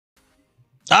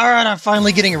Alright, I'm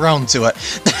finally getting around to it.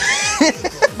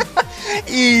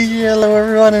 Hello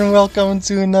everyone and welcome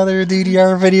to another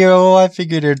DDR video. I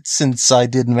figured since I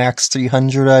did Max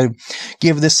 300, I'd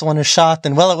give this one a shot.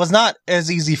 And well, it was not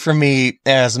as easy for me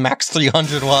as Max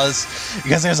 300 was,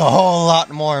 because there's a whole lot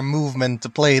more movement to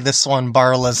play this one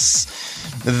barless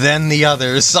than the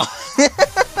others. So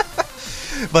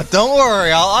but don't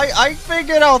worry, I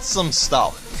figured out some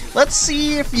stuff. Let's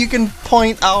see if you can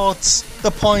point out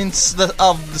the points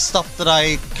of the stuff that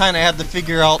I kind of had to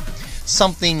figure out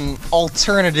something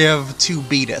alternative to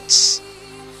beat it.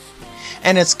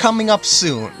 And it's coming up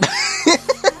soon.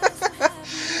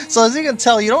 So as you can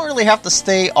tell, you don't really have to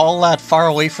stay all that far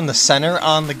away from the center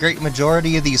on the great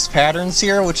majority of these patterns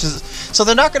here, so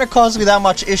they're not going to cause me that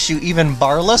much issue, even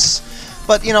barless.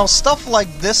 But, you know, stuff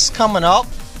like this coming up,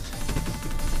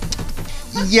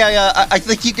 yeah, I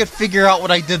think you could figure out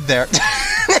what I did there.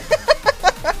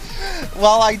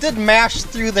 While I did mash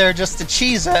through there just to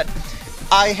cheese it,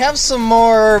 I have some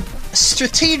more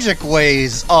strategic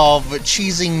ways of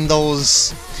cheesing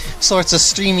those sorts of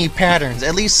streamy patterns,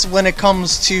 at least when it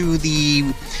comes to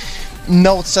the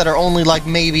notes that are only like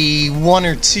maybe one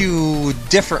or two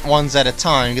different ones at a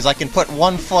time, because I can put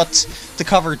one foot to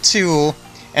cover two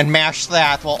and mash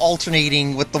that while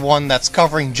alternating with the one that's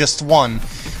covering just one,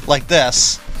 like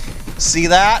this. See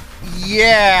that?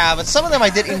 Yeah, but some of them I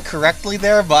did incorrectly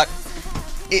there, but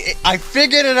I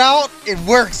figured it out. It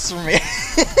works for me.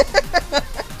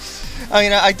 I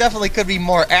mean, I definitely could be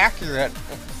more accurate,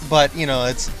 but you know,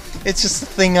 it's just a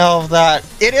thing of that.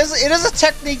 It is a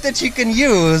technique that you can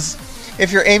use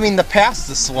if you're aiming to pass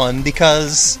this one,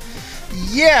 because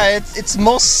yeah, it's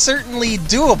most certainly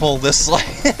doable this way.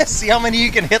 See how many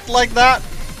you can hit like that?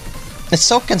 It's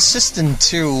so consistent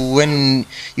too when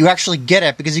you actually get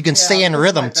it, because you can stay in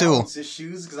rhythm too.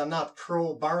 Issues because I'm not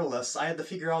pro barless. I had to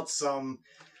figure out some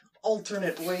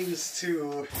alternate ways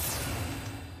to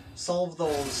solve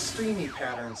those streamy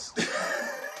patterns.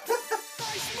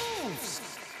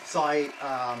 So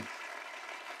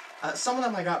some of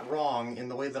them I got wrong in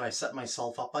the way that I set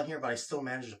myself up on here, but I still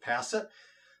managed to pass it.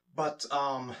 But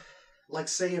like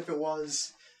say if it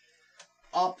was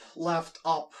up, left,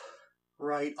 up,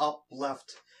 right, up,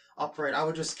 left, up, right, I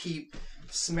would just keep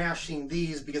smashing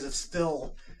these because it's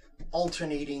still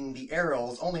alternating the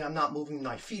arrows, only I'm not moving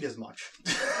my feet as much.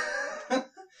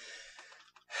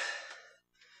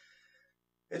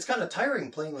 It's kind of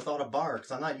tiring playing without a bar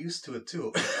because I'm not used to it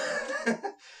too.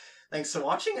 Thanks for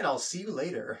watching, and I'll see you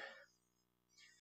later.